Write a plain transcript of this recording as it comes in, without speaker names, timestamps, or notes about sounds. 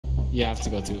You have to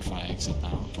go through fire exit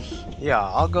now. Yeah,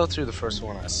 I'll go through the first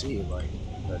one I see. Like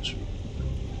that should.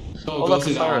 Go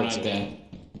through that one right there.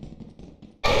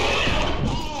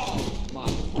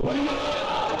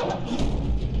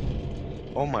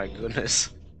 Oh my goodness.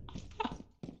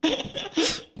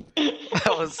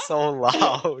 That was so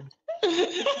loud.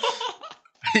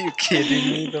 Are you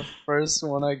kidding me? The first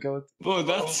one I go through. Bro,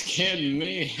 that scared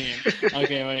me.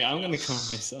 Okay, wait, I'm gonna come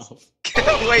myself.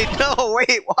 Wait, no,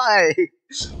 wait, why?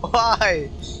 Why?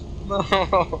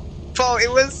 No. Bro, it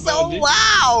was so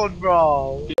loud,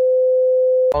 bro.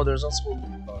 Oh, there's also a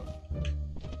loot bug.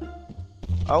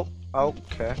 Oh,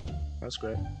 okay. That's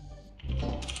great.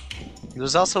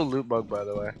 There's also a loot bug, by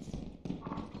the way.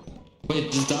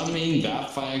 Wait, does that mean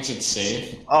that fire exit's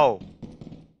safe? Oh.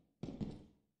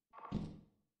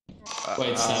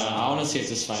 Wait, I wanna see if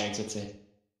this fire exit's safe.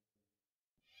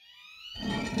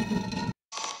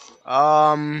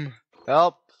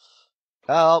 Help.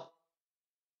 Help.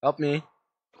 Help me.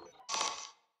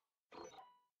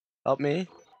 Help me.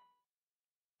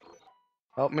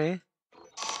 Help me.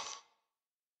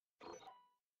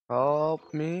 Help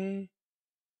me.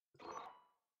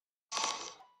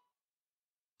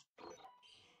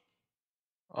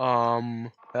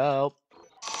 Help.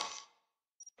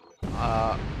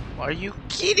 Are you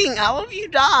kidding? How have you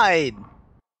died?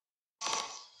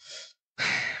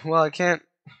 Well, I can't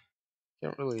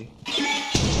really.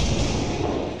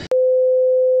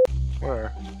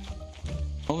 Where?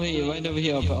 Oh wait, right over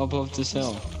here, above this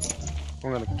hill.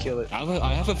 I'm gonna kill it.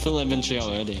 I have a full inventory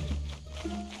already.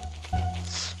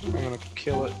 I'm gonna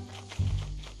kill it.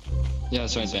 Yeah,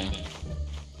 it's right there.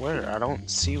 Where? I don't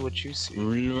see what you see.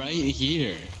 Right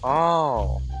here.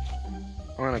 Oh.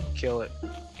 I'm gonna kill it.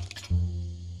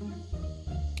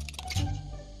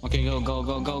 Okay, go.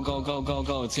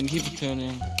 It's gonna keep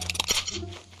turning.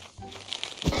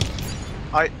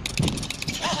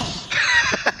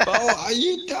 Bro, are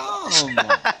you dumb?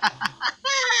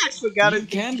 I forgot it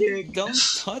can kick. Don't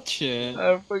touch it.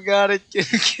 I forgot it can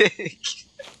kick.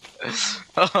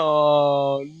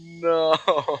 Oh no.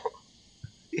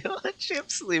 Yo,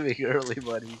 Chip's leaving early,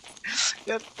 buddy.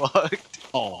 Get fucked.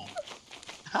 Oh.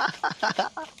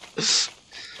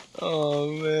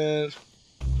 Oh man.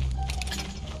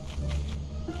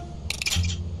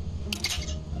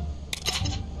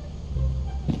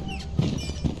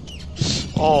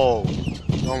 Oh,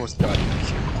 you almost died.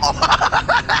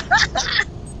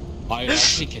 Are you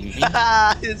actually kidding me?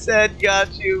 His head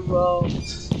got you, bro.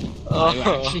 Are you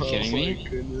actually kidding me? My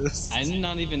goodness. I did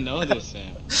not even know this.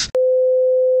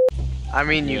 I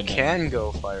mean, you can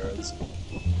go fire exit.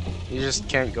 You just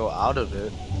can't go out of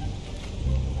it.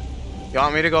 You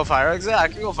want me to go fire exit? I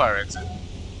can go fire exit.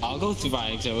 I'll go through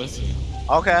fire exit with you.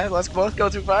 Okay, let's both go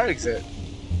through fire exit.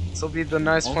 This will be the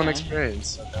nice, fun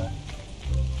experience. Okay.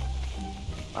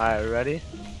 Alright, ready?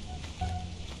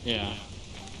 Yeah.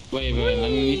 Wait, let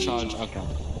me recharge. Okay.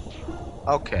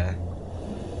 Okay.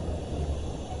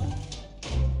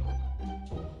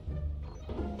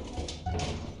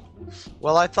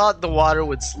 Well, I thought the water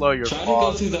would slow your Try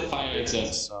fall. to go through the fire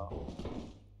exit. So.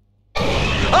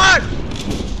 Ah!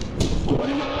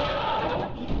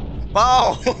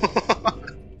 Oh!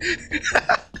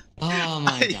 Oh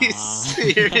my god. Are you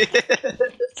serious?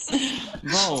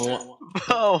 Bro.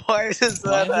 Bro, why does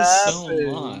that happen?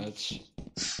 So much?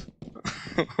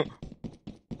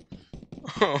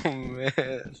 Oh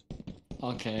man.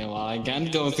 Okay, well I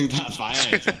can't go through that fire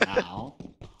exit now.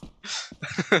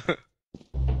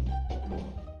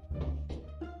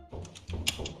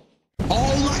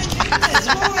 Oh my goodness,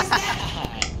 what was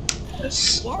that?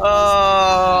 What was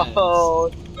that? Oh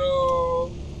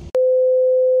no.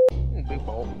 Big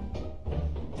ball.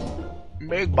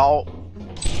 Big ball.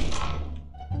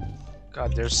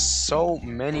 God, there's so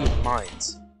many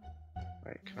mines.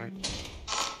 Wait, can I...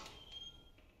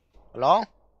 Hello?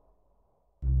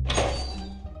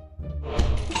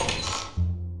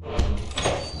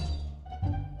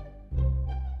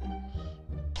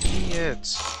 Idiot.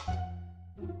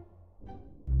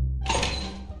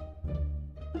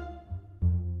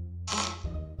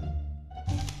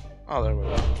 Oh, there we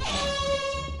go.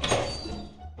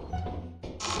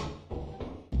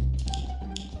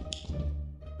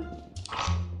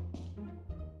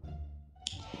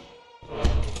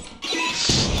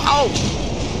 Ow!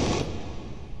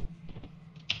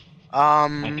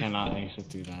 I cannot exit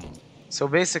through that. So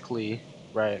basically,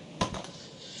 right.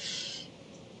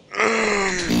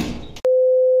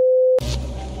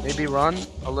 Maybe run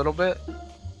a little bit.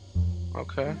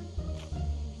 Okay.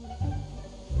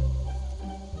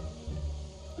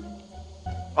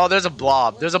 Oh, there's a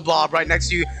blob. There's a blob right next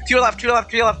to you. To your left, to your left,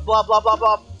 to your left. Blob, blob, blob,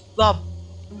 blob, blob.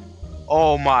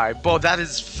 Oh my, bro, that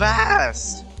is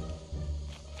fast!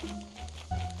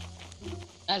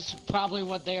 That's probably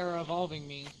what they are evolving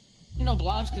means. You know,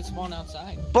 blobs could spawn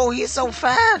outside. Bro, he's so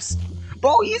fast!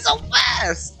 Bro, he's so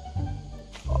fast!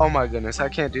 Oh my goodness, I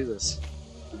can't do this.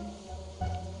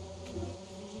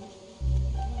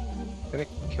 Can I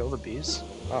kill the bees?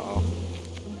 Uh-oh.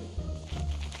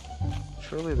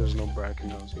 Surely there's no bracken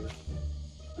nose here.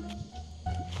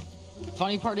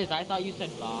 Funny part is, I thought you said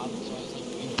Bob, so I was like...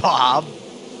 Bob?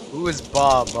 Who is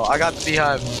Bob, bro? I got the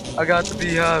beehive. I got the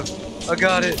beehive. I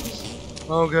got it.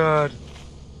 Oh god.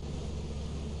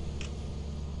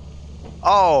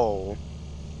 Oh.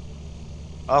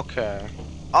 Okay.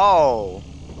 Oh.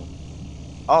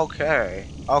 Okay.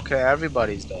 Okay,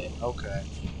 everybody's dead. Okay.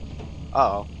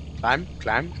 Uh-oh. Climb,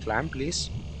 climb, climb, please.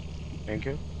 Thank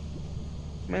you.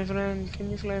 My friend, can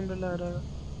you climb the ladder?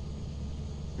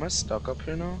 Am I stuck up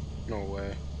here now? No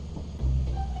way.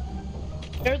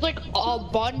 There's like a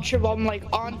bunch of them like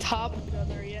on top of each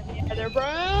other. Yeah, they're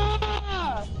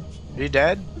bruh. You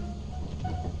dead?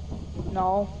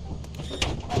 No,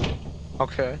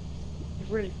 Okay. he's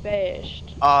really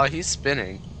fast. He's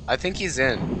spinning. I think he's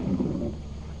in.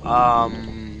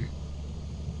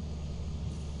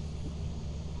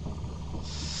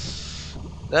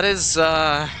 That is,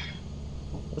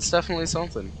 that's definitely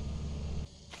something.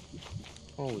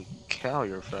 Holy cow,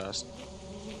 you're fast.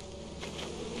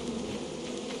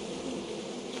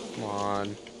 Come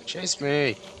on. Chase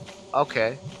me!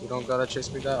 Okay, you don't gotta chase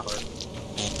me that hard.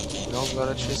 You don't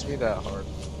gotta chase me that hard.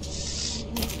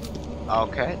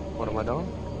 Okay, what am I doing?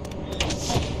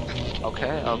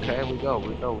 Okay, okay, we go.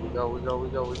 Go.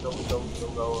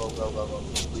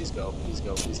 Please go.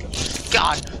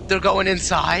 God, they're going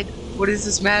inside? What is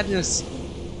this madness?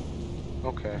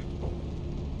 Okay.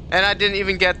 And I didn't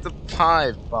even get the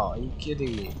hive. Wow, are you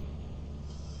kidding me?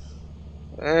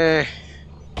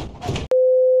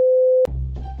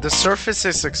 The surface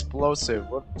is explosive.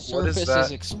 What is that? Surface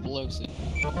is explosive.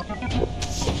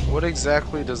 What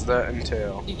exactly does that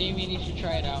entail? Damien, you should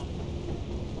try it out.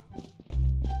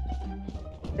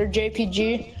 They're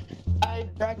JPG. I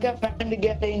recommend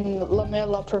getting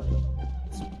Lamella per.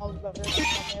 Smells better.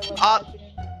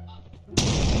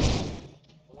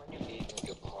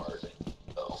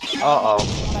 Uh-oh.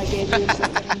 I gave you a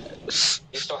second.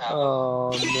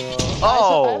 Oh no. I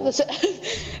Oh!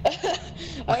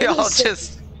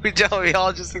 We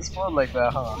all just explode like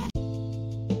that, huh?